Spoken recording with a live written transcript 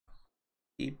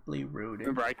Deeply rooted.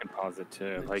 Remember, I can pause it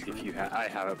too. Like if you I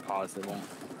have it paused, it won't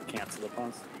cancel the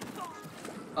pause.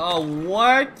 Oh,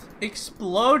 what?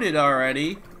 Exploded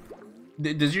already?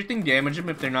 Does your thing damage them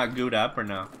if they're not gooed up or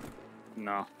no?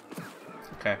 No.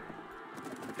 Okay.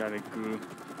 I gotta goo.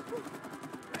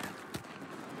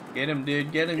 Get him,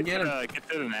 dude. Get him, get him. Get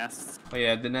to the nest. Oh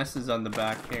yeah, the nest is on the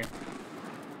back here.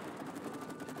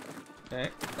 Okay,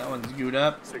 that one's gooed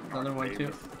up. Another one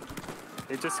too.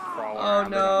 They just crawl Oh around.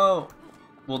 no!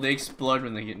 Well, they explode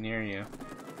when they get near you.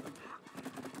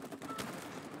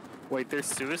 Wait, they're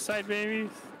suicide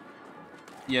babies?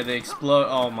 Yeah, they explode.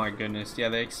 Oh my goodness. Yeah,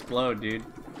 they explode, dude.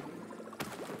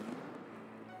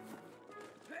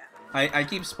 I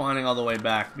keep spawning all the way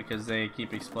back because they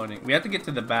keep exploding. We have to get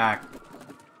to the back.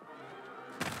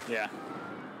 Yeah.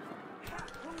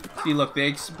 See, look, they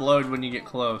explode when you get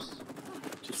close.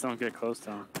 Just don't get close to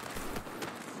them.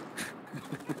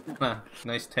 Huh,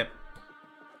 nice tip.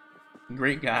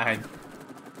 Great guide.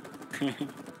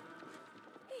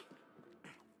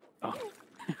 Oh,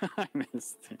 I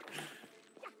missed it.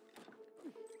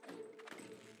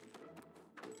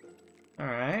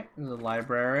 Alright, there's a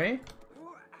library.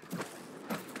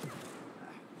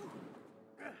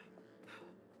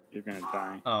 You're gonna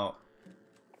die. Oh.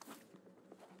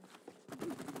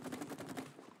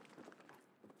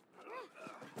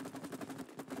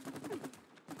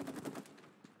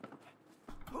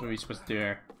 What are we supposed to do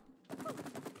here?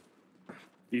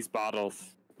 These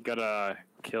bottles. You gotta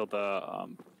kill the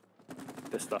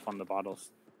stuff on the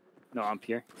bottles. No, up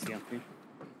here. See up here?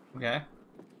 Okay.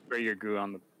 Spray your goo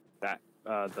on the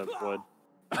wood.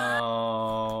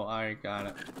 Oh, I got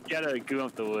it. You gotta goo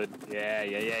up the wood. Yeah.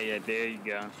 There you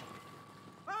go.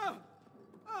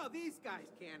 Oh, these guys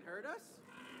can't hurt us.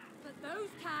 But those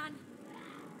can.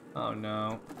 Oh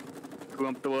no. Goo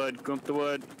up the wood. Goo up the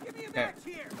wood. Give me a match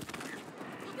here.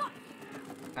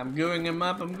 I'm gooing him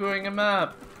up. I'm gooing him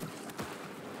up.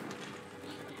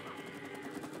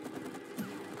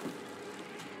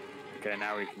 Okay,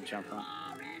 now we can jump on.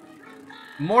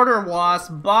 Mortar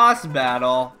Wasp boss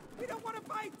battle. We don't want to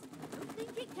fight. Don't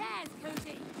think it cares,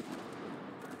 Cody.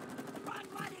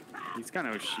 He's got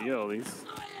no shield.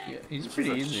 Yeah, he's He's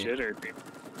pretty a easy. shitter.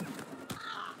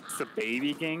 It's a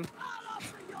baby king.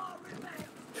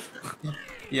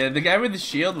 Yeah, the guy with the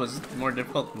shield was more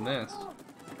difficult than this.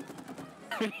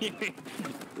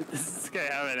 This guy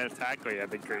haven't attacked me at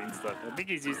the green stuff. I think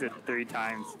he's used it 3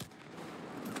 times.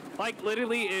 Like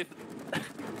literally, if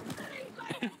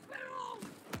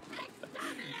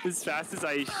as fast as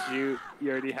I shoot, you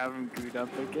already have him gooed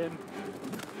up again.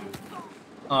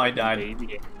 Oh, I died.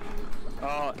 Baby.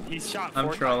 Oh, he's shot 4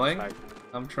 I'm trolling. times.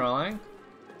 I'm trolling.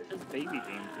 It's baby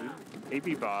game, dude.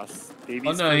 Baby boss. Baby.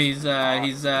 Oh no, he's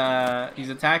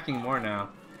attacking more now.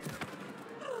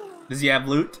 Does he have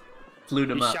loot?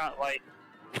 Flute him He up. shot like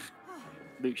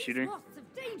loot shooter. Lots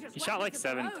of dangerous He shot like weapons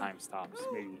 7 of their own. times tops,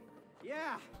 maybe.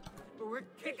 Yeah, but we're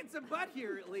kicking some butt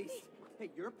here at least. Hey,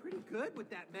 you're pretty good with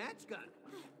that match gun.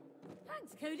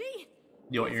 Thanks, Cody.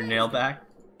 You want your nail back?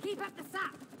 Keep up the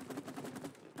sap.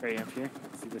 Right up here.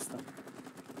 See this stuff?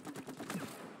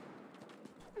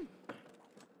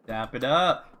 Dap it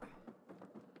up.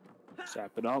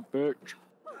 Zap it up, bitch.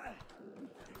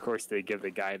 Of course, they give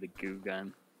the guy the goo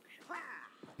gun.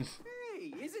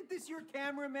 Hey, isn't this your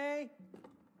camera, May?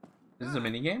 This is a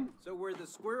mini game? So were the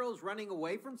squirrels running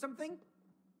away from something?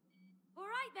 All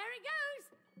right, there he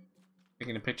goes.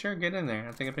 Taking a picture? Get in there.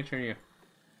 I'll take a picture of you.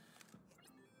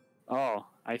 Oh,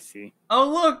 I see. Oh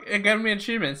look! It got me an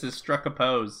achievement. It says struck a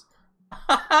pose.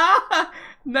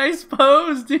 Nice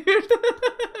pose, dude!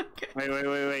 Okay.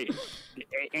 Wait.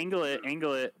 Angle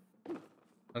it.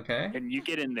 Okay. And you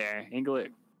get in there. Angle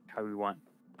it how we want.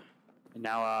 And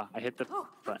now, I hit the Oh,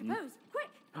 button. pose, quick.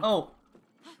 Oh.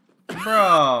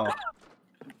 Bro.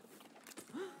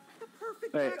 The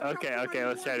perfect Wait, backdrop for okay, my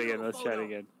let's try it again,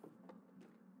 photo.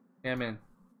 Yeah, man.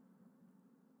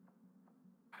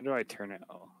 How do I turn it?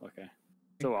 Oh, okay.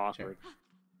 So awkward.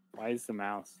 Why is the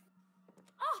mouse?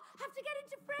 Oh, have to get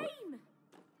into frame.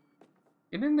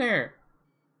 Get in there.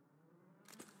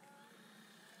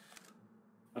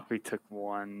 Oh, we took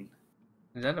one.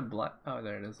 Is that a black? Oh,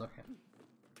 there it is. Okay.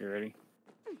 You ready?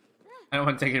 I don't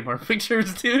want to take any more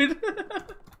pictures, dude.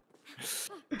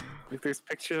 Look, there's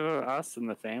pictures of us and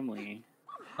the family.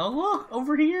 Oh, look.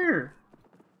 Over here.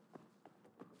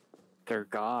 They're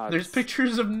gods. There's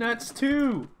pictures of nuts,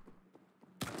 too.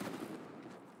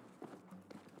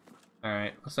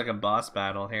 Alright. Looks like a boss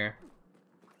battle here.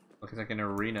 Looks like an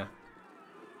arena.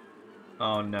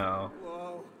 Oh, no.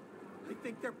 Whoa, I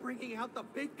think they're bringing out the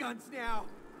big guns now.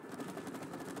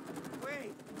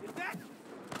 Wait, is that?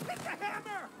 It's a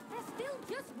hammer! They're still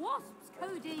just wasps,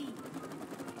 Cody.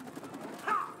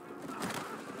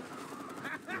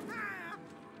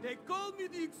 called me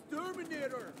the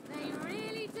Exterminator. They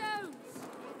really don't.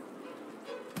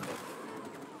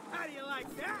 How do you like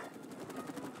that?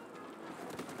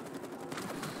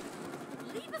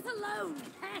 Leave us alone,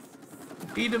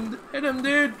 pests. Hit him,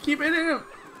 dude. Keep hitting him.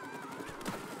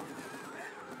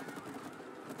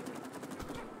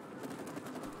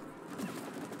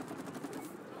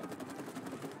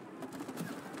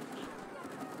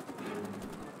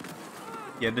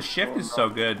 Yeah, the shift is so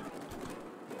good.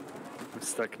 I'm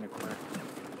stuck in a corner.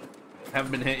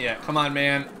 Haven't been hit yet. Come on,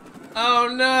 man. Oh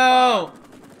no!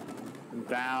 I'm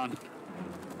down.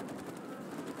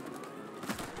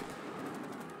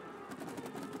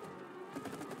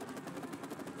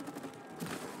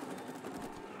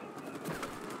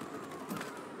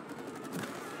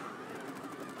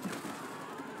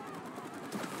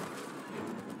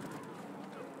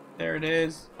 There it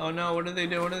is. Oh no, what are they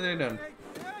doing? What are they doing?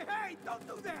 Hey, don't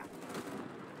do that.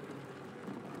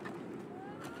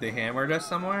 They hammered us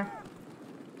somewhere?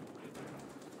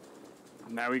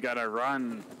 Now we gotta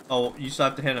run. Oh, you still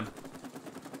have to hit him.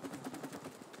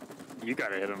 You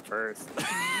gotta hit him first. Cody,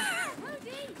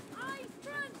 eyes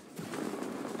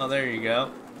front. Oh, there you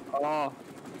go. Oh.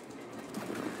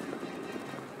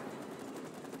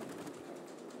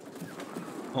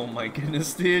 Oh my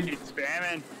goodness, dude. Keep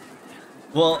spamming.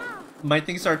 Well, my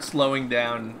thing starts slowing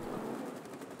down.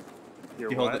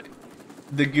 Your You hold what? it.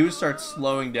 The goo starts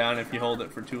slowing down if you hold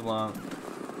it for too long.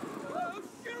 Oh,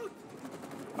 shoot.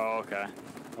 Oh, okay.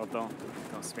 Well, don't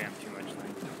spam too much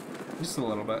then. Just a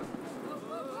little bit.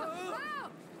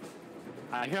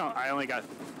 I only got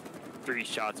 3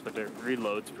 shots, but it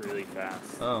reloads really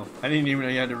fast. Oh, I didn't even know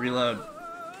you had to reload.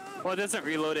 Well, it doesn't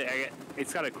reload it.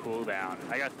 It's got a cooldown.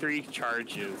 I got 3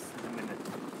 charges a minute.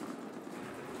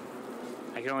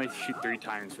 I can only shoot 3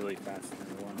 times really fast than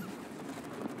one.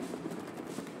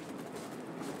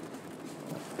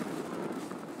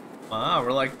 Wow,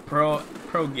 we're like pro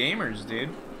gamers, dude.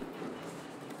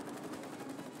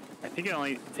 I think it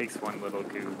only takes one little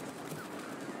goo.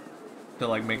 To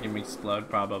like make him explode,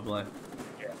 probably.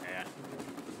 Yeah.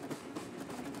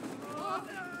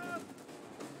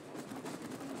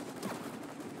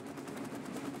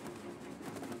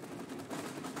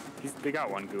 They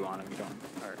got 1 goo on him. You don't.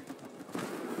 Or,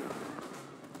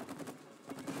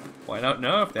 Well, I don't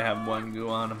know if they have 1 goo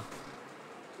on them.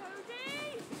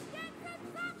 Cody, get some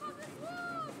sap on the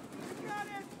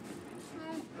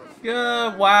sword.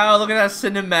 Good. Wow, look at that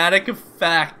cinematic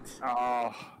effect.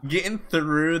 oh, Getting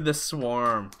through the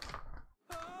swarm.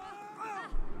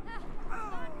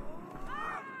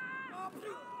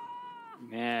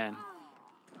 man.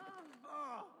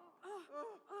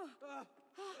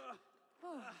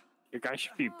 Your guy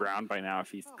should be brown by now if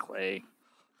he's clay.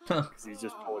 Because he's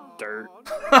just full of dirt.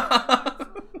 I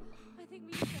think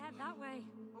we should head that way.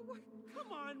 Oh,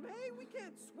 come on, May. We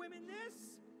can't swim in this.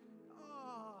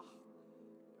 Oh.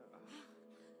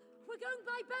 We're going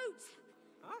by boat.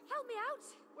 Huh? Help me out.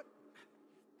 What?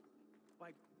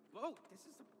 By boat? This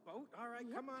is a boat? All right,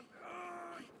 come on.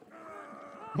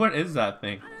 What is that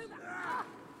thing?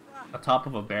 A top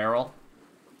of a barrel?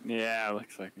 Yeah, it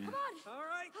looks like it. Come on. All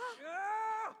right.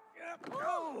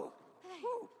 Oh.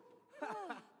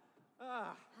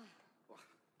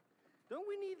 Don't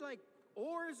we need, like,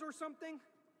 oars or something?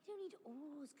 We don't need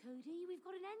oars, Cody. We've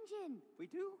got an engine. We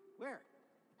do? Where?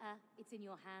 It's in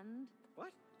your hand.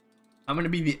 What? I'm gonna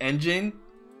be the engine?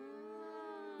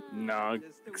 No,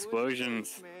 Just the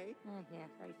explosions. wood case, May. Yeah,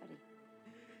 very funny.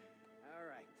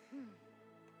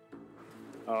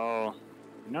 All right. Oh,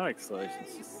 no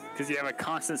explosions. Because you have a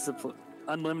constant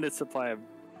unlimited supply of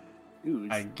ooze.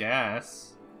 I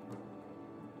guess.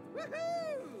 Woohoo!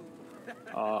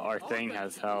 Our thing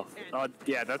has health. Oh,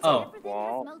 yeah, that's Oh. a Everything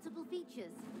wall. has multiple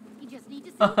features. You just need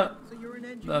to see Oh them. So you're an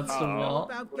engineer. That's the wall.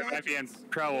 About We might be in gadgets.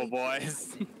 trouble,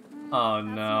 boys. Oh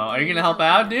no. Are you gonna help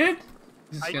out, dude?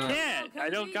 Just I gonna- can't. I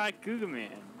don't got Google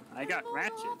Man. I got More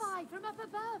matches. Orbi from up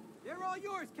above. They're all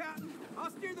yours, Captain.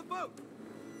 I'll steer the boat.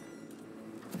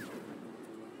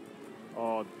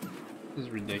 Oh, This is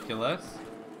ridiculous.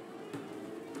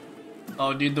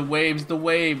 Oh, dude, the waves, the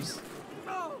waves.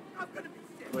 Oh, I'm gonna be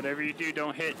sick. whatever you do,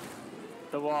 don't hit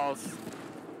the walls.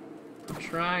 I'm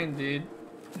trying, dude.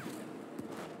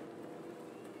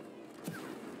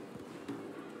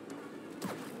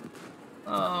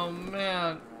 Oh,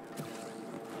 man.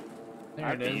 There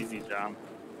That'd it be is. easy jump.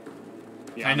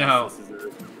 Be I honest, know.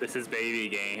 This is baby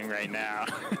game right now.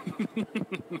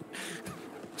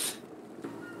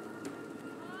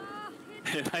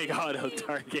 Like auto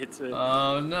targets it.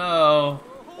 Oh, no.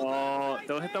 Oh,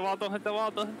 don't hit the wall, don't hit the wall,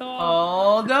 don't hit the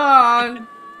wall. Hold on.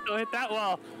 Don't hit that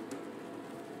wall.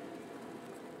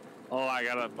 Oh, I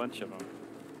got a bunch of them.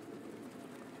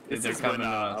 This They're is when coming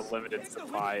to a us. limited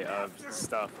supply of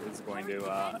stuff is going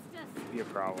to be a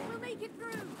problem. We'll make it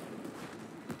through.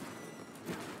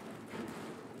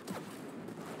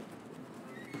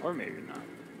 Or maybe not.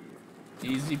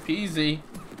 Easy peasy.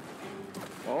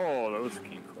 Oh, those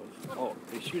came close. Oh,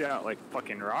 they shoot out like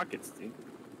fucking rockets, dude.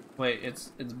 Wait, it's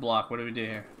block. What do we do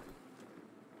here?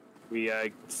 We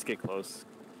just get close.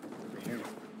 Over here.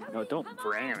 No, don't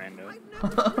ram into it.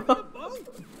 I've never driven a boat.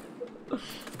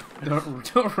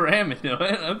 Don't ram into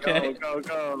it. Okay. Go, go,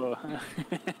 go.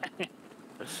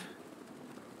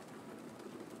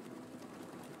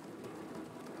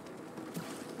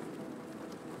 I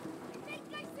think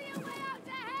I see a way out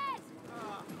ahead.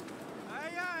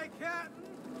 Aye, aye, Captain.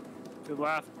 To the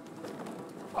left.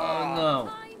 Oh no.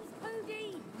 Times,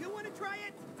 Cody. You want to try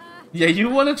it? Yeah, you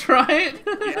want to try it?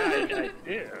 Yeah, I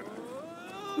do.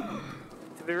 Oh.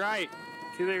 To the right.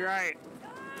 To the right.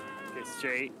 Okay,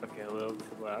 straight. Okay, a little to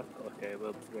the left. Okay, a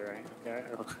little to the right. Okay.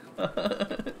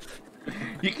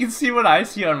 You can see what I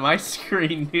see on my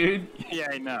screen, dude. Yeah,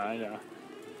 I know, I know.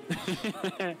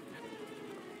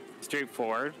 Straight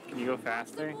forward. Can you go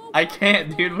faster? I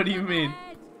can't, dude. What do you mean?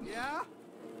 Yeah?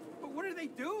 But what are they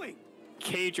doing?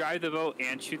 Can you drive the boat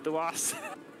and shoot the wasp?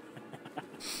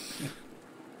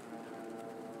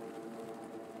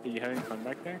 Are you having fun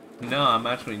back there? No, I'm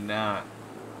actually not.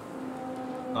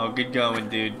 Oh, good going,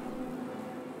 dude.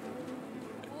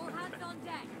 All hands on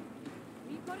deck.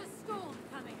 We've got a storm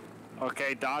coming.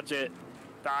 Okay, dodge it.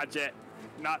 Dodge it.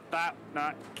 Not that.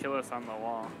 Not kill us on the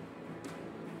wall.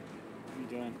 What are you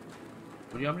doing?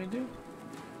 What do you want me to do?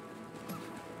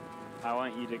 I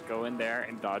want you to go in there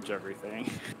and dodge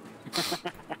everything.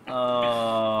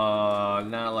 Oh,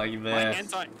 not like My this.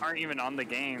 hands aren't even on the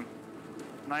game.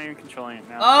 I'm not even controlling it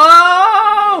now.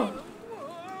 Oh!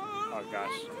 Oh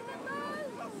gosh.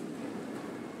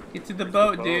 Get to the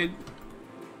boat, boat. dude.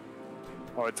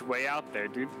 Oh, it's way out there,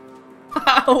 dude.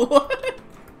 What?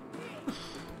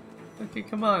 Okay,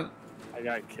 come on. I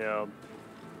got killed.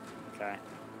 Okay.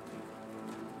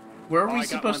 Where are Oh, we I got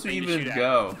supposed to one thing to even shoot at.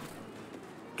 go?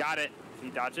 Got it. Can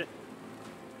you dodge it?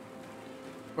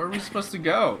 Where are we supposed to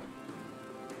go?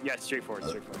 Yeah, straightforward,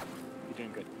 straightforward. You're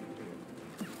doing good. You're doing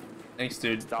good. Thanks,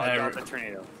 dude. Dodge I all the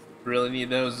tornadoes. really need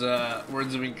those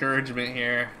words of encouragement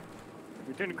here.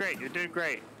 You're doing great. You're doing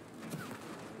great.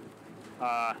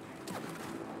 Dodge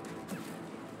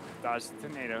the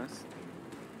tornadoes.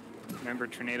 Remember,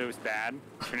 tornadoes bad.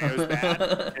 Tornadoes bad.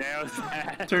 Tornadoes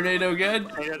bad. Tornado good?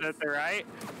 Tornadoes at the right.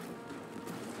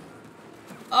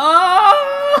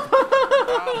 Oh!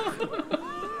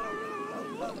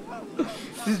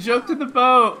 Just jump to the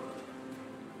boat.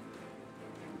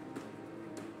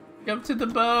 Jump to the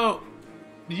boat.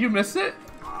 Did you miss it?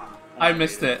 I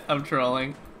missed it. I'm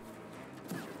trolling.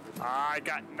 I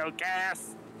got no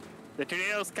gas. The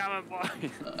tornado's coming,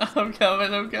 boys. I'm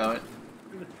coming. I'm coming.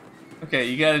 Okay,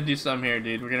 you gotta do something here,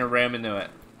 dude. We're gonna ram into it.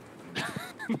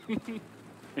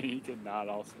 You cannot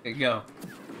also. Okay, go.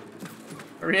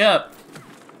 Hurry up.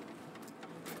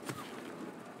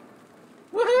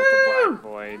 The Woohoo! black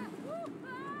void.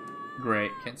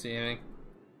 Great. Can't see anything.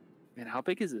 Man, how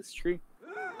big is this tree?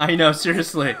 I know,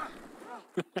 seriously.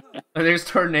 There's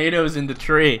tornadoes in the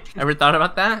tree. Ever thought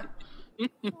about that? This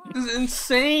is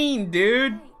insane,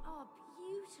 dude. They are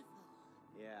beautiful.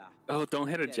 Yeah. Oh, don't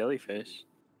hit a jellyfish.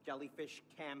 Jellyfish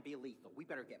can be lethal. We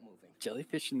better get moving.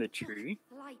 Jellyfish in the tree?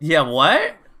 Light. Yeah,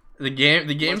 what? The game's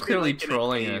Must be clearly like in a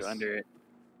trolling cave us. under it.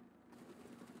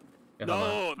 Yeah, No,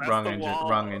 hold on. that's Wrong the engine. wall.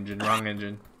 Wrong engine. Wrong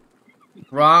engine.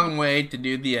 Wrong way to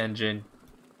do the engine.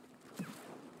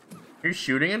 You're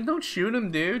shooting him? Don't shoot him,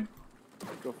 dude.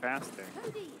 Go faster.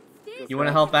 Cody, steer You want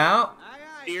to help out? Aye,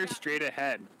 aye. Steer straight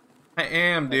ahead. I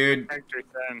am, dude. Hector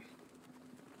said,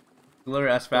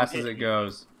 Literally as fast Don't as hit it me.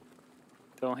 goes.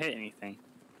 don't hit anything.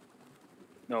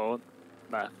 No,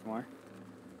 left more.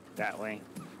 That way.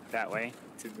 That way.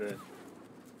 To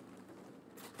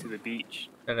the beach.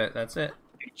 That's it.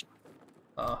 Beach.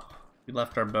 Oh, we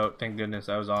left our boat. Thank goodness.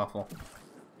 That was awful.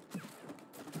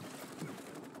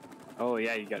 Oh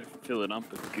yeah, you gotta fill it up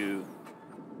with goo.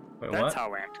 Wait, That's what?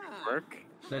 how ranchers work.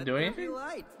 Did I Let do there be anything?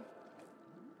 light.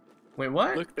 Wait,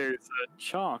 what? Look, there's a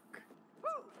chalk.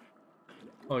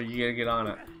 Oh, you gotta get on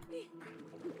it.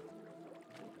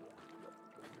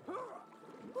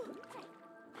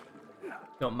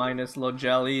 Don't mind us, little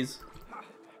jellies.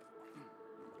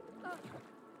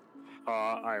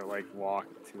 I like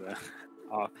walked to the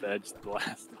off the edge of the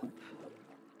last one.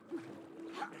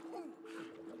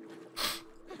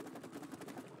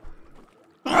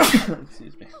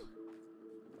 Excuse me.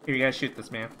 Here, you guys shoot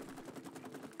this man.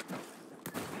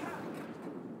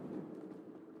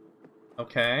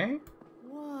 Okay.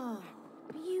 Whoa,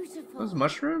 beautiful. careful. Those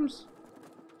mushrooms?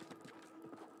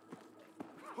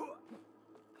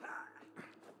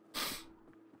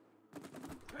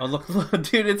 Oh look, look,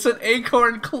 dude, it's an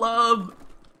acorn club.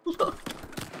 Look.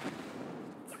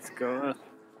 Let's go.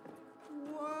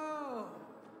 Whoa.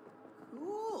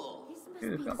 Cool. This must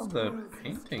Dude, be look at all the squirrels in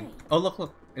painting. Stray. Oh look,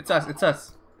 look, it's us, it's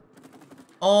us.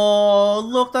 Oh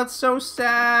look, that's so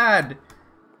sad.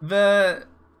 The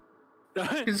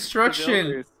construction.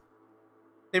 The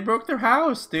They broke their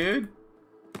house, dude.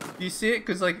 Do you see it?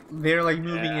 Cause like they're like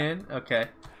moving Yeah. in. Okay.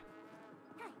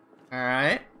 All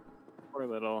right. Poor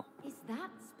little. Is that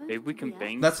supposed Maybe we to can be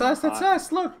bang. That's us. That's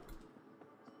us. Look.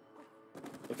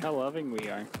 Look how loving we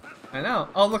are. I know.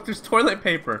 Oh look, there's toilet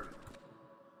paper.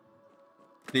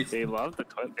 They love the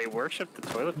toilet. They worship the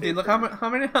toilet paper. Dude, look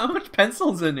how much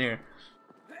pencils in here.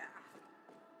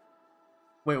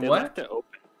 Wait, They what? left it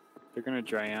open. They're gonna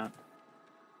dry out.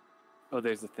 Oh,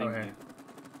 there's a thing Okay. here.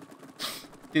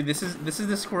 Dude, this is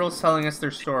the squirrels telling us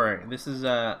their story. This is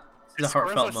a Squirrels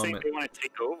heartfelt are saying moment. they want to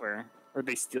take over, or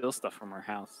they steal stuff from our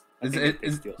house. I Is think it they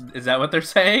is, steal stuff. is that what they're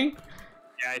saying?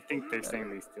 Yeah, I think they're saying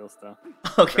they steal stuff.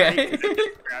 Okay. Right? 'Cause they're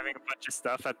just grabbing a bunch of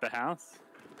stuff at the house.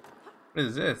 What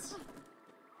is this?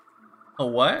 A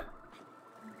what?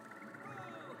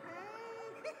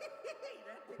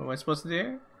 What am I supposed to do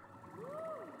here?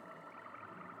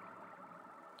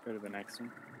 Go to the next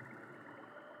one.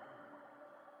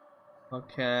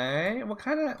 Okay. What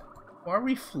kind of... Why are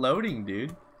we floating,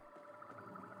 dude?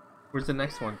 Where's the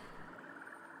next one?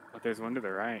 Oh, there's one to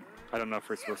the right. I don't know if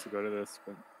we're supposed to go to this,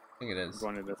 but I think it is.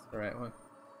 we're going to this. The right one.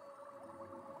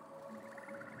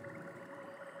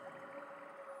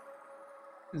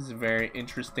 This is very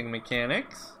interesting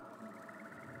mechanics.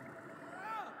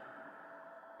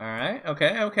 Alright,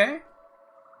 okay, okay.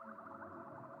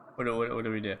 What do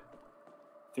we do? I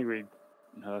think we...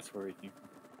 No, that's where we came from.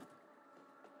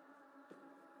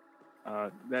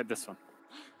 This one.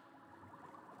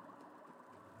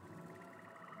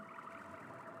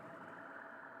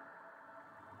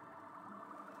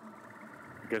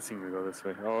 I'm guessing we go this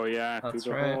way. Oh yeah, That's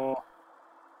through the right. hole.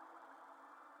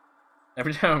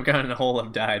 Every time I've gotten in a hole,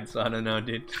 I've died, so I don't know,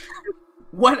 dude.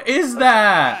 What is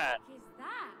that? Is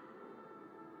that?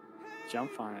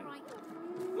 Jump on it. Right.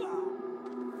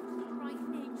 Right,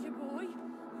 ninja boy.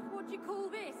 What do you call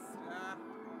this?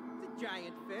 It's a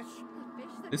giant fish. A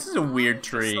fish that This can is a weird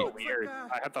fly? tree. So Looks like, weird.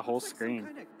 I had the whole looks like some screen.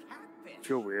 kind of catfish. I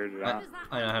feel weirded I, out.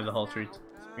 I don't have the whole tree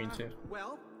screen too.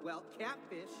 Well,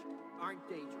 catfish aren't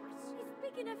dangerous. It's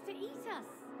big enough to eat us.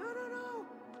 No.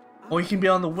 Oh, you can be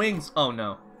on the wings. Oh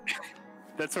no.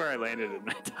 That's where I landed in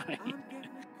that time. I'm getting a good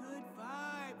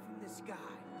vibe from the sky.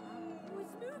 Oh,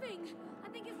 it's moving. I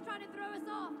think it's trying to throw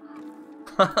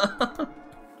us off.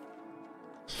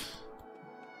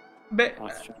 But,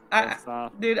 Let's try this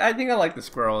off. dude, I think I like the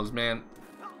squirrels, man.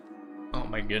 Oh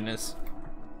my goodness.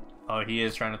 Oh, he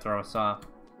is trying to throw us off.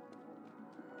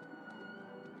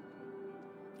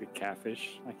 Big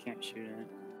catfish. I can't shoot it.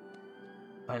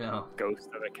 I know. Ghost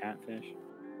of a catfish.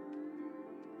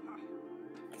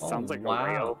 Oh, Sounds like wow.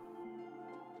 a whale.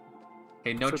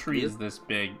 Okay, no So tree is this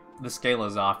big. The scale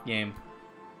is off, game.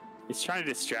 It's trying to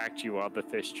distract you while the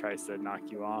fish tries to knock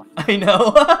you off. I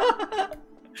know.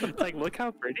 It's like, look how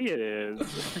pretty it is.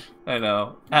 I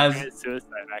know. I committed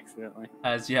suicide accidentally.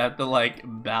 As you have to like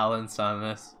balance on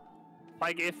this.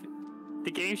 Like, if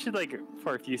the game should, like,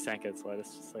 for a few seconds, let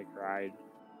us just, like, ride.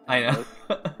 I know.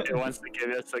 It wants to give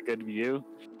us a good view.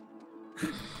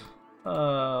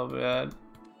 Oh man.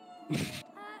 Cody? Is the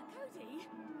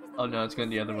Oh no, it's going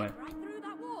the wall other way. right through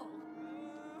that wall?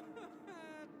 No.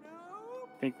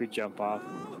 I think we jump off.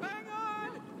 Oh, hang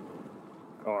on.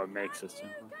 Oh, it makes us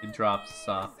jump off. He drops us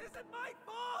off. This isn't my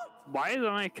fault. Why am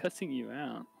I cussing you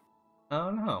out? I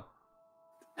don't know.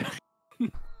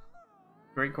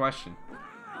 Great question.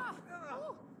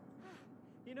 Oh,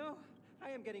 You know, I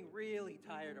am getting really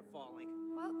tired of falling.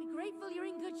 well, be grateful you're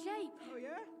in good shape. Oh yeah?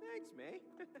 Thanks, May.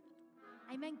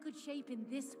 I meant good shape in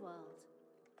this world.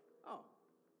 Oh,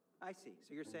 I see.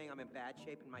 So you're saying I'm in bad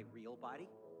shape in my real body?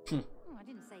 Oh, I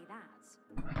didn't say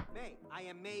that. May, I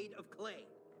am made of clay.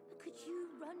 Could you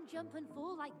run, jump, and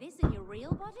fall like this in your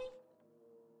real body?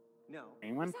 No.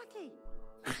 Anyone? Exactly.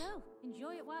 So,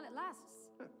 enjoy it while it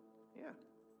lasts. Yeah.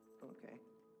 Okay.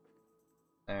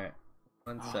 Alright.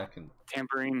 1 second.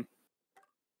 Tambourine. Is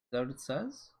that what it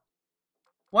says?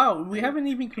 Wow, we haven't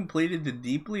even completed the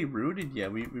deeply rooted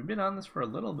yet. We've been on this for a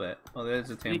little bit. Oh, there's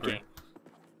a tambourine.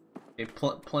 A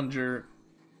plunger.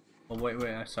 Oh, wait,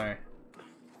 I'm sorry.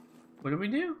 What do we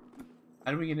do?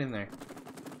 How do we get in there?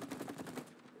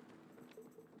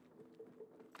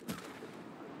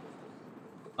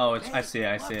 Oh, it's I see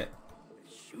it.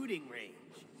 Shooting range.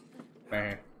 Right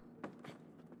here.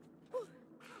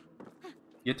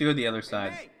 You have to go to the other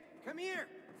side. Hey, come here.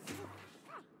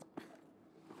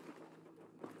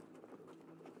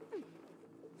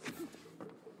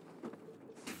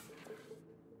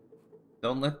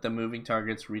 Don't let the moving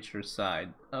targets reach your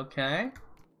side. Okay.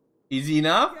 Easy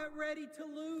enough? Get ready to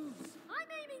lose. I'm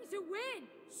aiming to win.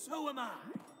 So am I.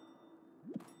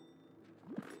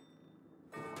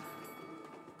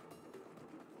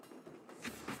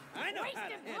 I know how to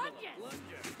Wasted handle a plunges.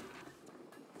 plunger.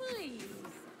 Please.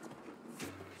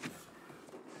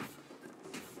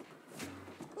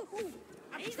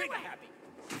 I'm Either trigger way. happy.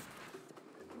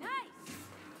 Nice.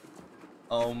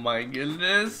 Oh my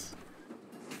goodness.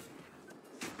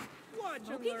 Watch and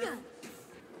Smoking learn. gun.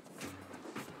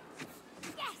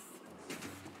 Yes.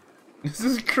 This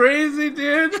is crazy,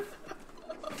 dude.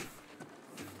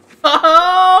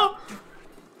 Oh!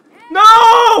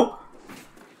 No!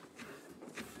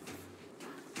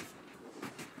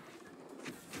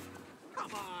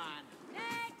 Come on.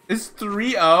 Next. It's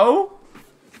 3-0?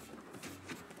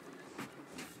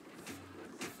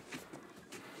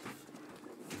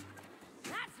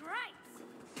 That's right.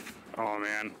 Oh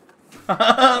man.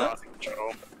 I lost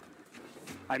control.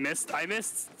 I missed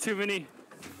too many.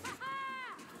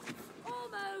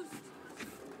 Almost.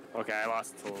 Okay, I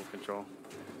lost total control.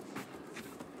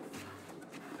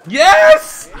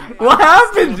 Yes! What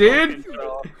happened, Total dude?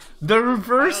 control. The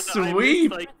reverse I missed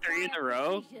sweep. like 3 in a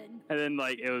row, and then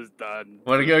like it was done.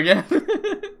 Wanna go again?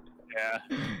 Yeah.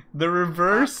 The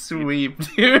reverse sweep,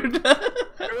 dude.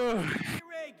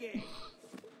 Reggae.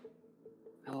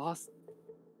 I lost.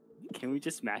 Can we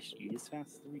just mash E as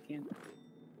fast as we can?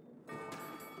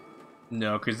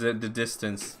 No, because the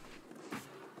distance.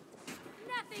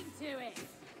 Nothing to it.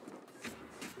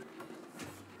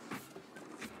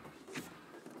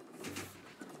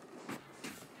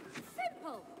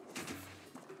 Simple.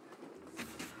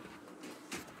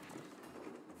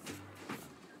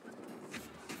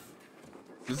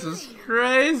 This is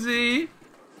crazy.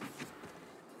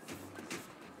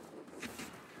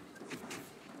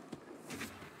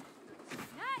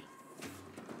 Nice.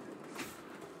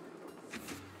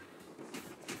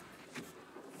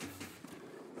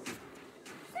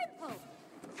 Simple.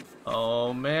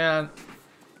 Oh man.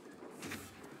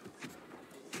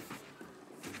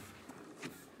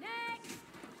 Next.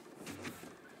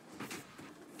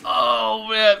 Oh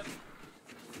man.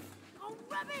 Oh,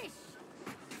 rubbish.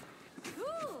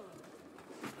 Cool.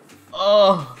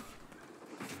 Oh.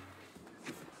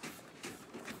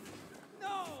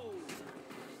 No.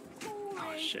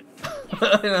 Oh shit.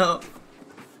 I know.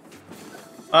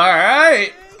 All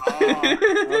right. Oh,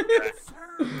 okay. Sir.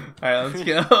 All right, let's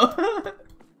go.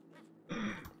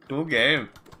 Cool game.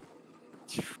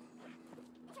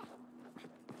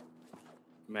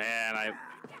 Man, I.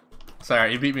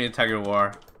 Sorry, you beat me in tug of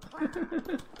war. That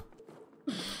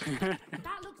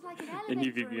looks like an elevator. And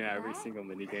you beat me in over every there. single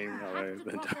minigame Have other to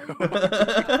than drop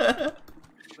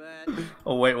But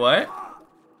Oh wait, what?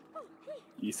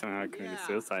 You somehow committed Yeah.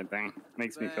 suicide thing.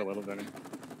 Makes me feel a little better.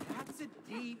 that's a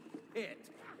deep hit.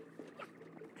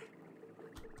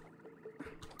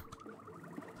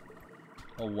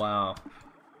 Oh wow.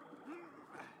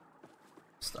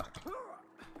 Stuck.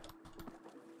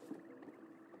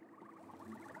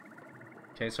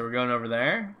 Okay, so we're going over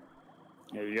there.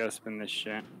 Yeah, you gotta spin this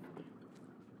shit.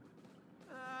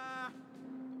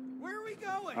 Where are we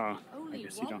going? Oh, I Only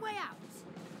guess you one don't. way out.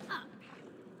 Up.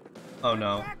 Oh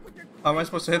no. Back with your How am I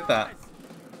supposed to hit that?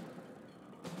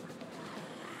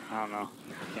 I don't know.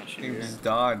 Can't shoot You you. just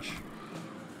dodge.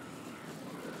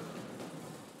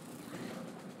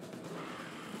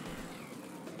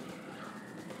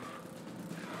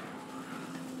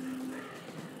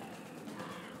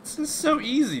 This is so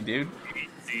easy, dude.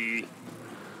 Easy.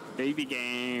 Baby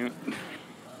game.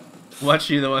 Watch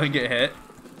you the one get hit.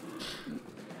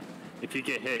 If you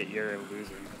get hit, you're a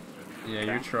loser. Yeah,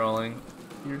 you're trolling.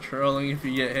 You're trolling if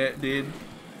you get hit, dude.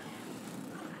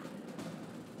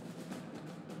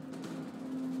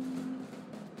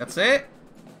 That's it?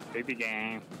 Baby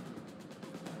game.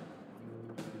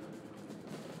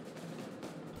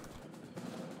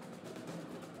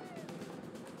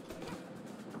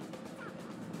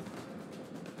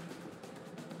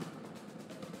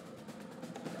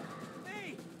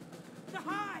 Hey, the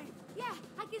hive. Yeah,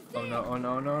 I can see Oh no, it. oh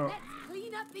no, no. Let's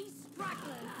clean up these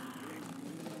stragglers.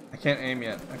 I can't aim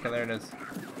yet. Okay, there it is.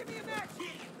 Give me a match.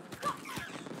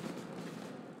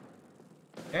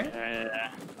 Okay.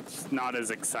 It's not as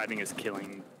exciting as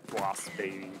killing wasp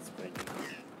babies, but you know.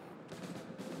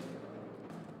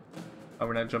 Oh,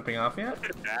 we're not jumping off yet? Look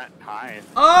at that hive.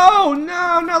 Oh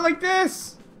no, not like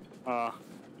this!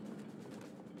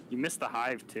 You missed the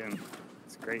hive too.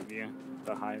 It's a great view.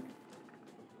 The hive.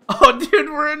 Oh, dude,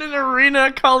 we're in an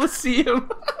arena coliseum.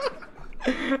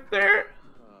 There.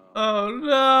 Oh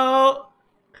no.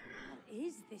 What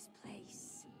is this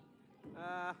place?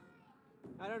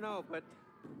 I don't know, but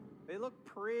they look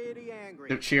pretty angry.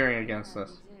 They're cheering against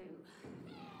us.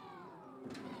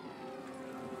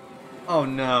 Oh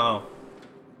no.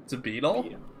 It's a beetle?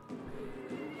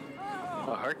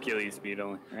 Oh, Hercules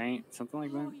beetle, right? Something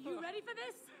like that. Oh, you ready for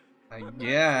this? I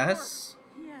guess.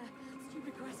 Yeah,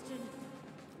 stupid question.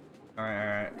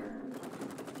 Alright.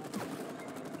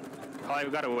 Probably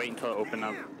we gotta wait until it opens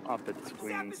up its Sap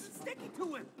wings. isn't sticking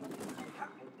to him.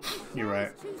 You're right.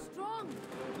 It's too strong.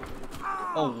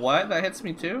 Oh, what? That hits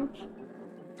me too?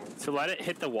 So let it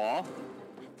hit the wall.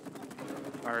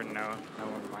 Or no,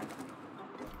 never mind.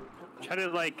 Try to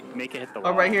like make it hit the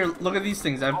wall. Oh, right here. Look at these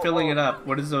things. I'm filling it up.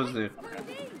 What does those do?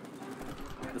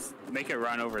 Just make it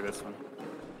run over this one.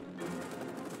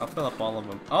 I'll fill up all of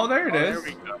them. Oh, there it Oh, is.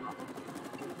 there we go.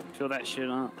 Fill that shit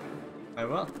up. I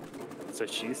will. That's what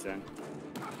she said.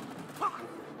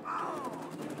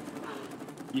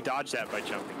 You dodged that by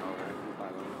jumping over it, by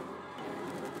the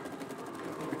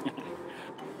way.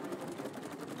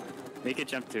 Make it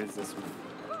jump to this one.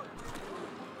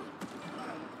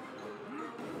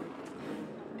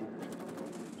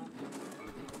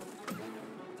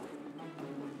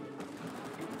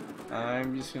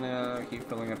 I'm just gonna keep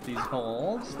filling up these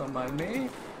holes. Don't mind me.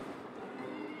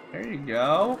 There you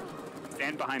go.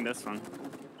 Stand behind this one.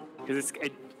 Because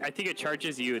I think it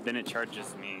charges you, then it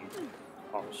charges me.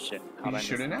 Oh shit. You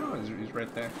shoot it now? He's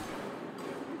right there.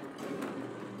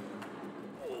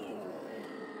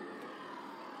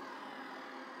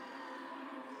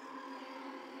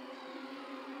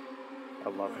 I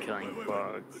love killing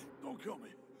bugs. Don't kill me.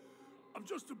 I'm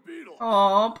just a beetle.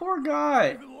 Aw, poor guy.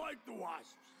 I even like the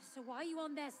wasps. So why are you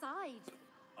on their side?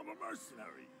 I'm a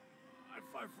mercenary. I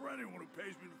fight for anyone who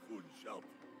pays me the food and shelter.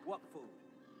 What food?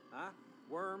 Huh?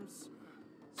 Worms?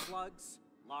 Slugs?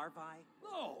 Larvae?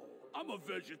 No, I'm a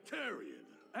vegetarian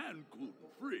and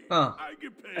gluten-free. Huh. I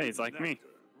get paid. Hey, he's like me.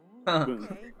 Huh.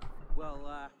 Okay. Well,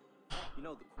 you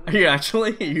know the Are queen. you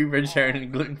actually? Are you vegetarian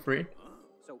and gluten-free?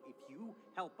 So if you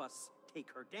help us take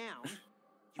her down, you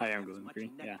I can am have as much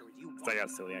gluten-free, yeah. nectar as you 'Cause I got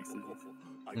want. silly accent.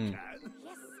 I Mm. can.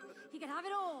 Yes, he can have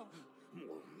it all.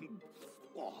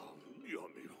 Oh,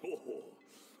 yummy. Oh.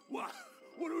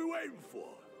 What are we waiting for?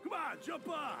 Come on, jump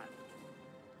on.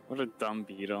 What a dumb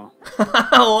beetle.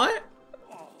 What?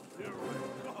 Oh, here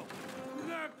we go.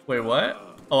 Nectar. Wait,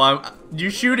 what? Oh, you're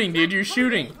shooting, dude. You're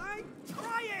shooting. I'm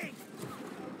trying.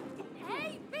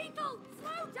 Hey, Beetle,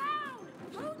 slow down!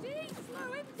 Cody,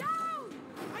 slow him down!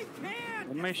 I can.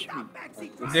 What am I shooting? Stop,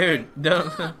 Maxie, try. Dude, don't.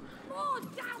 More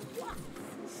down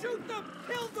wasps! Shoot them.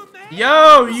 Kill them, man.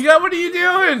 Yo, you got. What are you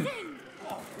doing?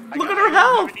 Look at her I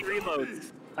health. don't have any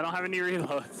reloads. I don't have any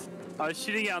reloads. I was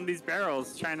shooting it on these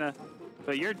barrels, trying to.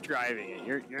 But you're driving it.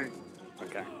 You're.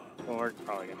 Okay. Well, we're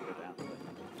probably gonna go down.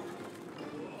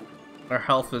 Our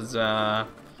health is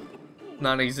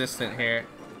non-existent here.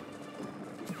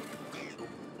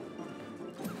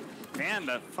 Man,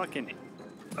 the fucking.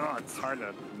 Oh, it's hard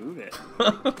to move it.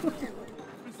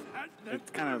 It's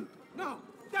kind of. No,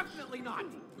 definitely not.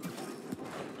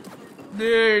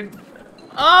 Dude.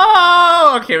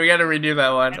 Oh, okay. We gotta redo that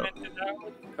one.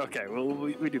 Okay, well,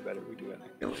 we do better. We do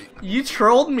better. You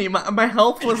trolled me. My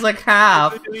health was like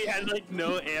half. We had like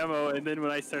no ammo, and then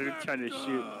when I started trying to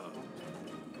shoot.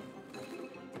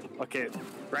 Okay,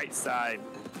 right side.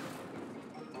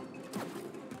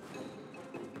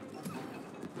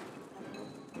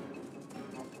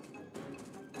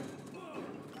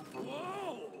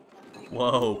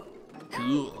 Whoa.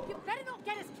 Cool. You better not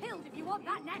get us killed if you want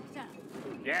that nectar.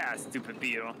 Yeah, stupid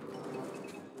beetle.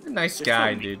 Nice Just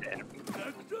guy, so mean dude. to him.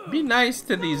 Be nice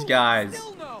to these guys.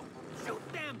 Still no.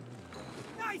 Shoot them.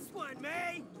 Nice one,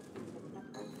 May.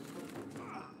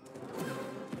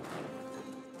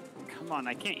 Come on,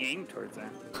 I can't aim towards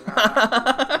that.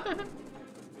 I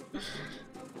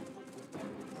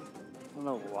don't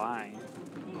know why.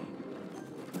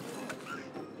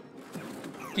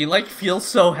 He like feels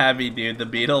so heavy, dude, the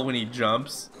beetle, when he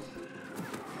jumps.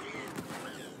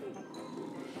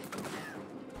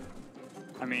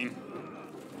 I mean,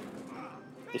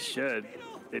 it should.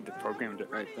 They programmed it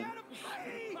right then.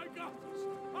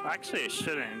 Actually, it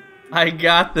shouldn't. I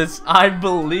got this, I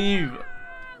believe.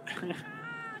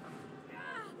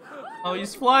 Oh,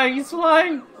 he's flying, he's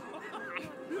flying.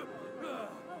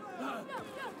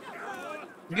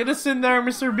 Get us in there,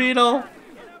 Mr. Beetle.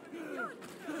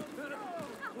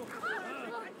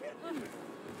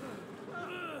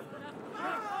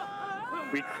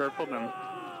 We crippled him.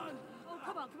 Oh,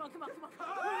 come on, come on, come on, come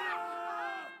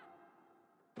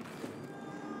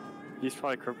on. He's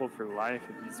probably crippled for life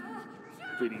if he's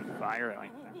bleeding fire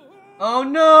like that. Oh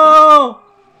no!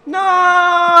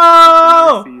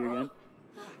 I'll never No! see you again.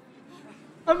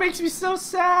 That makes me so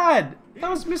sad. That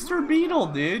was Mr. Beetle,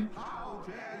 dude.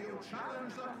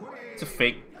 It's a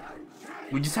fake.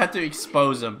 We just have to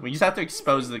expose him. We just have to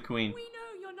expose the queen. We know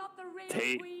you're not the real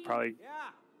Tape, queen. probably Yeah,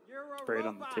 you're a sprayed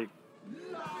on the robot. tape.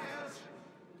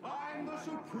 I'm the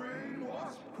supreme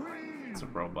Wasp Queen. It's a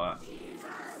robot.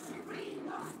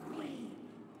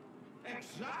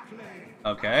 Exactly.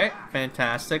 Okay,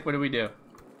 fantastic. What do we do?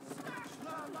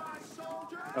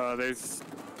 There's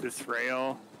this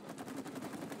rail.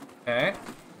 Okay.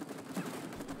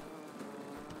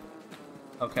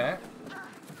 Okay.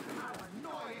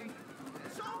 Annoying.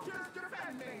 Soldiers,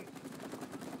 defend me.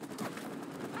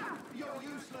 You're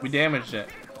useless. We damaged it.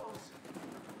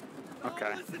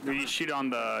 Okay. You shoot on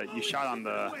the. You shot on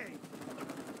the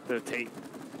tape.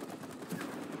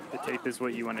 The tape is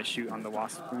what you want to shoot on the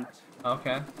Wasp Queen.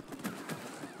 Okay.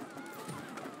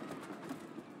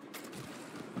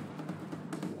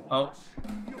 Oh.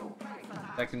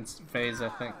 Second phase, I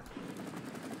think.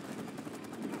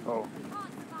 Oh.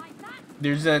 Can't find that.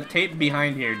 There's a tape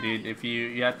behind here, dude. If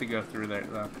you have to go through there,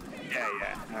 though.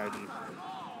 Yeah. I already.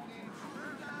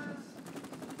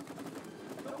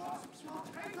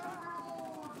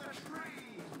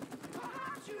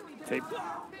 Tape.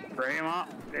 Spray him up.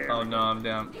 There. Oh no, I'm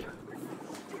down.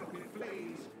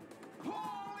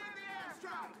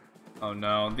 Oh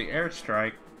no, the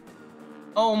airstrike.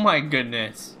 Oh my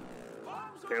goodness.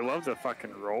 They love to fucking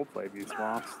roleplay these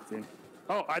wasps, dude.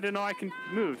 Oh, I didn't know I can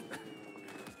move.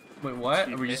 Wait, what?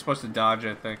 Are we just supposed to dodge,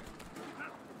 I think?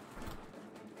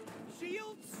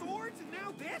 Shield, swords, and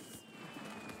now this?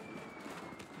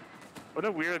 What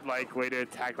a weird like way to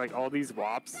attack. Like all these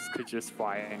wasps could just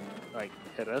fly and like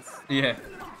hit us. Yeah.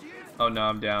 Oh no,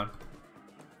 I'm down.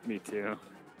 Me too.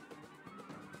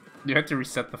 You have to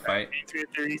reset the fight. We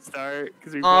have to restart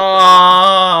because we.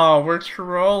 Oh, we're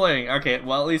trolling. Okay,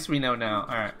 well at least we know now.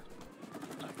 All right.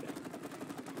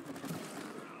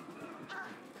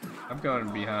 I'm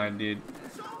going behind, dude.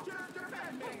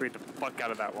 Get the fuck out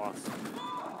of that wasp.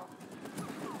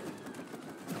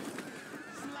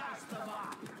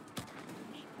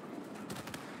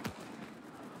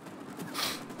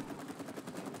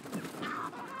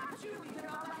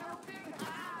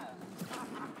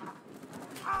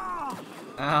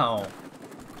 Ow.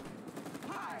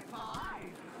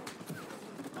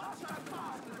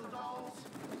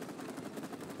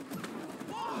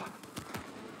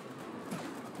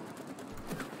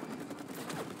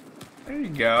 There you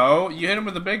go. You hit him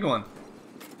with a big one.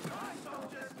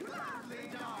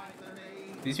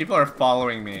 These people are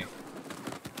following me.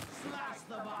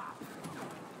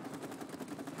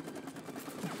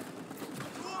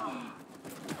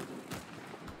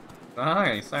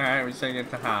 Nice. Alright, we're taking it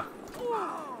to half.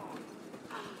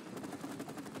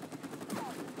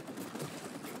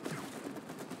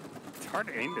 It's hard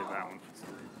to aim to that one.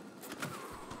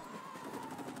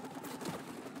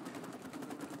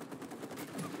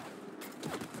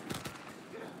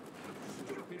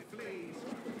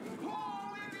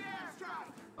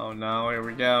 Oh no, here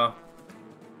we go.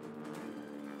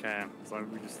 Okay, as long as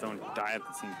we just don't die at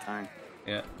the same time.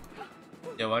 Yeah.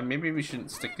 Yeah, well, maybe we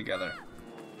shouldn't stick together.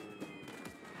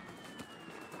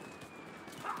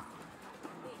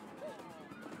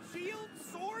 Shield,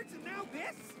 swords, and now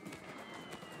this?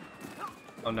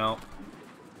 Oh no.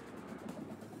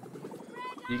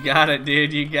 You got it,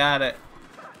 dude. You got it.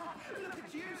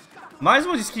 Might as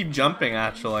well just keep jumping,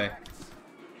 actually.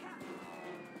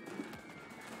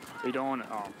 We don't want to.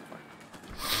 Oh,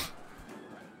 fuck.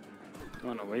 Don't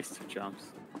want to waste 2 jumps.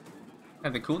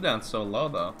 And the cooldown's so low,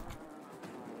 though.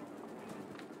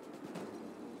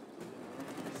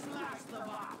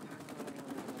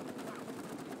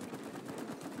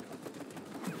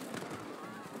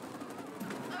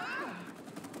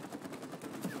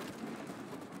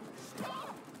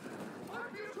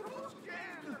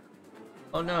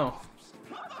 Oh no.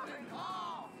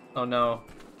 Oh no.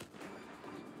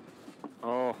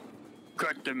 Oh,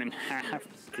 cut them in half.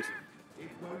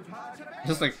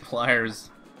 Just like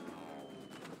pliers.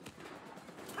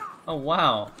 Oh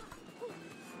wow.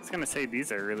 I was gonna say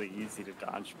these are really easy to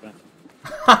dodge, but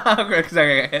Because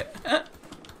I got hit.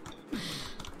 you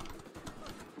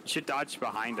should dodge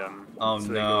behind them. Oh, so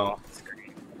they no. go off the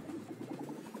screen.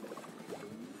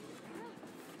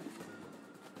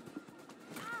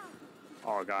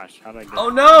 Oh gosh, how did I get? Oh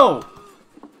no!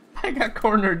 I got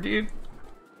cornered, dude.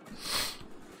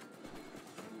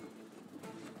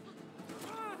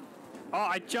 Oh,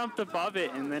 I jumped above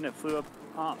it and then it flew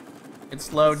up.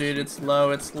 It's low, dude. It's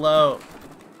low. It's low.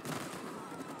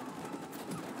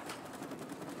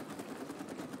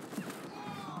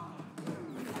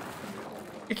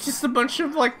 It's just a bunch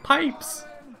of like pipes.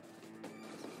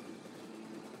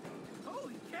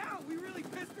 Holy cow, we really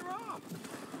pissed her off.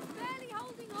 Barely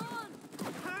holding on.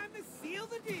 Time to seal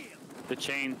the deal. The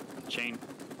chain. Chain.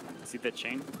 See the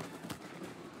chain?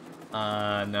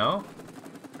 No.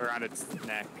 Around its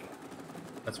neck.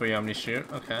 That's where you want me to shoot?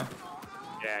 Okay.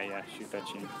 Yeah, yeah, shoot that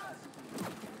chain.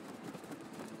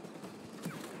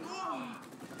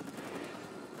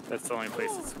 That's the only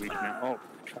place it's weak now. Oh,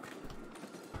 crap.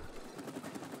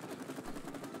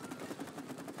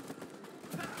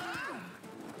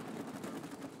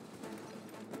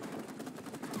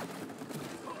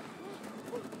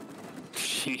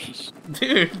 Sheesh.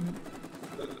 Dude.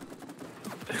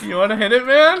 You wanna hit it,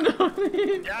 man?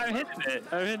 Yeah, I'm hitting it.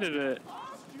 I'm hitting it.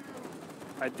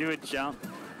 I do a jump.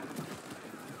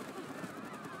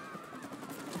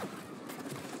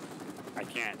 I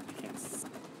can't.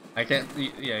 I can't.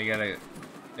 Yeah, you gotta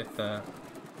hit the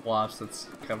wasp that's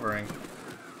covering.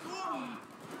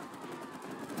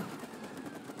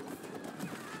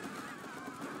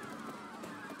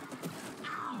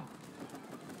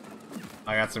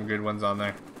 I got some good ones on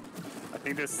there. I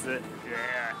think this is it.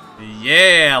 Yeah.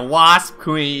 Yeah, Wasp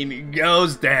Queen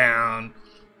goes down.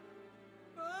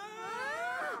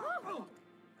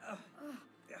 I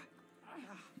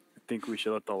think we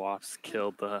should let the wasps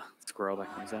kill the squirrel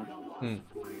that comes out.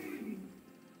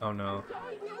 Oh no.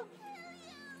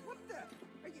 What the?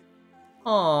 Are you...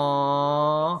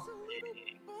 Aww.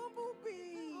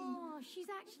 Bumblebee. Oh, she's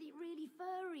actually really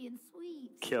furry and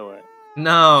sweet. Kill it.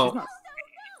 No. She's not.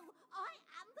 I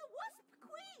am the Wasp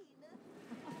Queen.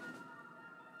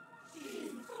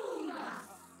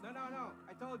 No.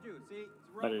 I told you. See, it's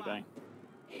a Let her robot. die.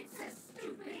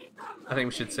 I think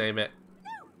we should save it.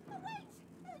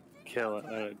 Kill it.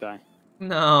 Let it die.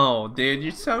 No, dude,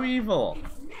 you're so evil.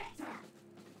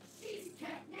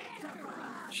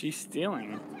 She's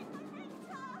stealing.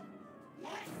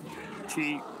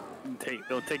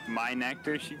 They'll take my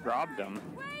nectar. She robbed them.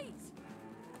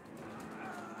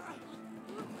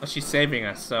 Well, she's saving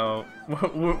us, so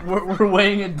we're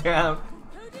weighing it down.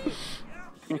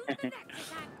 Let's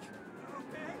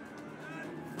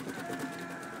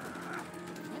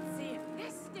see if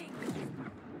this stinks.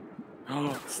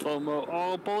 Oh, slow mo.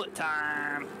 Oh, bullet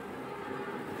time.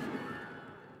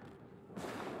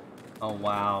 Oh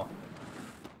wow.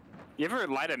 You ever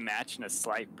light a match and a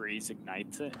slight breeze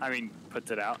ignites it? I mean, puts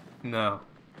it out? No.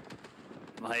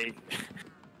 Like,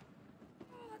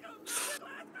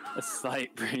 a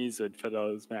slight breeze would put all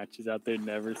those matches out. They'd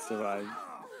never survive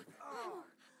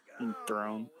being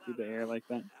thrown through the air like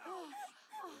that.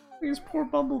 This poor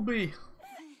Bumblebee.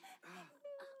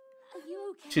 Are you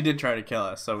okay? She did try to kill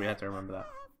us, so we have to remember that.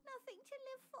 Nothing to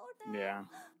live for now. Yeah. I'm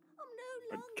no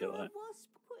I'd longer kill a it. Wasp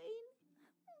Queen.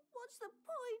 What's the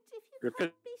point if you Rip can't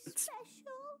it. be special?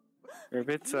 Or if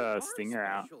it's You a are stinger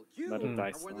out, special. You let it die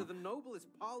are one slow. of the noblest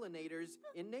pollinators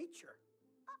in nature.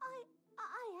 I am?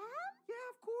 Yeah,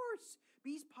 of course.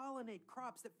 Bees pollinate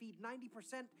crops that feed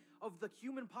 90% of the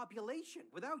human population.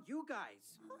 Without you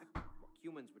guys,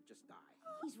 humans would just die.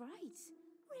 He's right.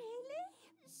 Really?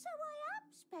 So I am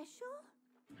special?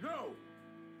 No!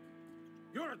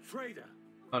 You're a traitor!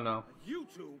 Oh no. You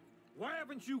two, why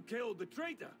haven't you killed the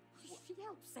traitor? She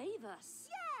helped save us.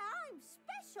 Yeah, I'm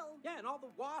special. Yeah, and all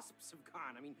the wasps have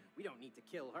gone. I mean, we don't need to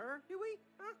kill her, do we?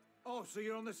 Huh? Oh, so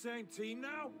you're on the same team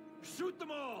now? Shoot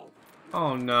them all!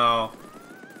 Oh no.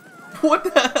 What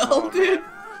the hell, dude?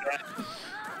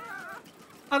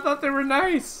 I thought they were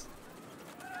nice.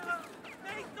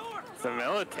 Hey, Thor! It's the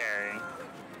military.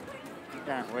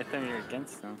 Yeah, with them, you're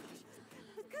against them.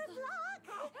 Good luck.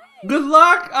 Good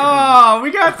luck. Oh,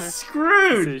 we got This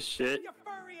screwed. is shit. You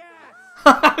furry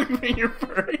ass! You're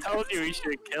furry. I told you we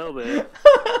should have killed it.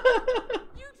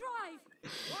 You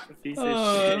drive. Piece of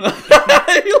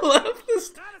shit. You left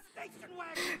this. Not a station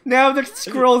wagon! Now the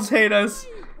squirrels hate us.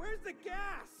 Where's the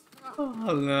gas?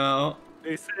 Oh no.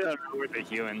 They say that we're the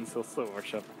humans. They'll still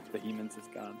worship the humans as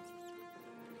gods.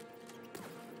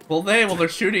 Well, they're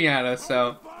shooting at us,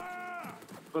 so. Fire!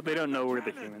 But they don't know we're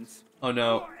the humans. Oh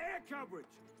no. More air coverage!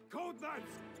 Code nuts!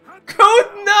 Hunt them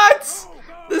Code down! nuts. Go, go,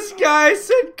 This go! guy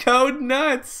said code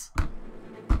nuts.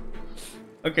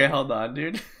 Okay, hold on,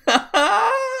 dude.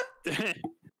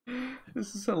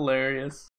 This is hilarious.